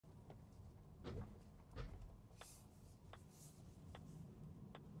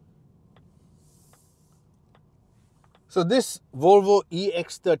So this Volvo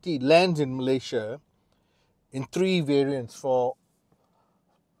EX30 lands in Malaysia in 3 variants.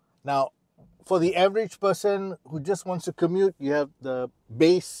 Now, for the average person who just wants to commute, you have the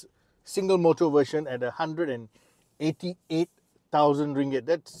base single motor version at 188,000 ringgit.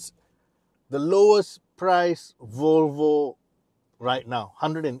 That's the lowest price Volvo right now,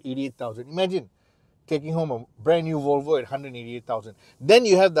 188,000. Imagine taking home a brand new Volvo at 188,000. Then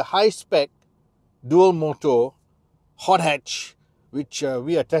you have the high spec dual motor hot hatch, which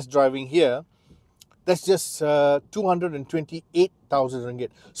we are test driving here. That's just 228,000 ringgit.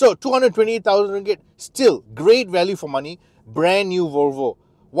 So 228,000 ringgit, still great value for money, brand new Volvo.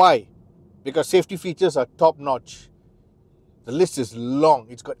 Why? Because safety features are top notch. The list is long.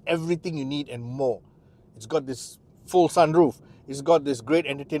 It's got everything you need and more. It's got this full sunroof. It's got this great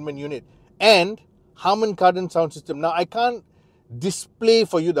entertainment unit and Harman Kardon sound system. Now I can't display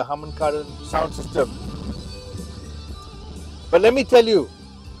for you the Harman Kardon sound system, but let me tell you,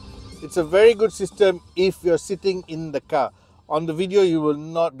 it's a very good system if you're sitting in the car. On the video, you will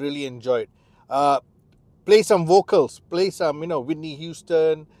not really enjoy it. Play some vocals, play some, Whitney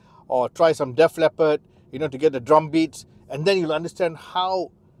Houston, or try some Def Leppard, to get the drum beats, and then you'll understand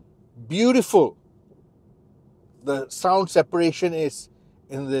how beautiful the sound separation is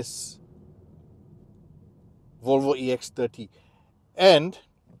in this Volvo EX30. And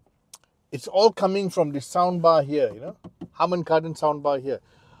it's all coming from the sound bar here, Harman Kardon sound bar here.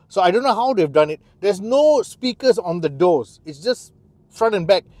 So I don't know how they've done it. There's no speakers on the doors. It's just front and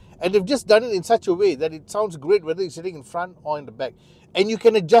back. And they've just done it in such a way that it sounds great whether you're sitting in front or in the back. And you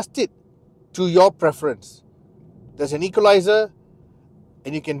can adjust it to your preference. There's an equalizer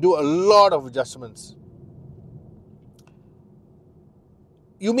and you can do a lot of adjustments.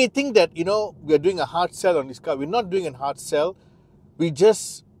 You may think that, we are doing a hard sell on this car. We're not doing a hard sell. We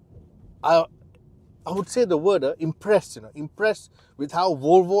just, I would say the word, impressed, impressed with how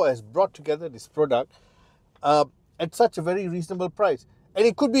Volvo has brought together this product at such a very reasonable price. And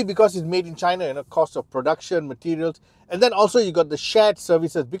it could be because it's made in China, cost of production, materials. And then also you got the shared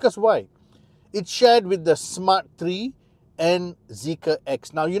services. Because why? It's shared with the Smart 3 and Zeekr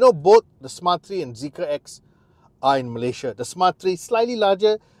X. Now, both the Smart 3 and Zeekr X are in Malaysia. The Smart 3 slightly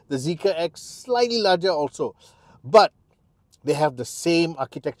larger, the Zeekr X slightly larger also. But they have the same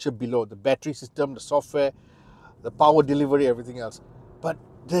architecture below, the battery system, the software, the power delivery, everything else. But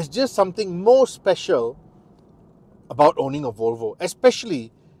there's just something more special about owning a Volvo,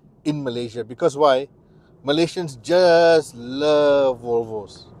 especially in Malaysia. Because why? Malaysians just love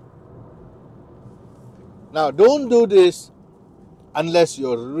Volvos. Now, don't do this unless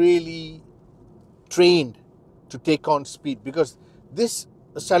you're really trained to take on speed, because this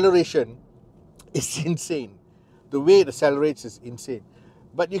acceleration is insane. The way it accelerates is insane.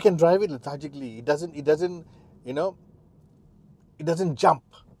 But you can drive it lethargically. It doesn't jump.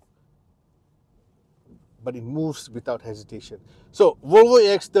 But it moves without hesitation. So Volvo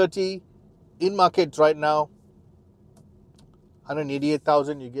EX30 in market right now,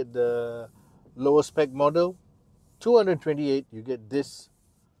 188,000 you get the lower spec model. 228 you get this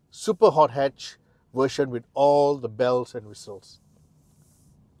super hot hatch version with all the bells and whistles.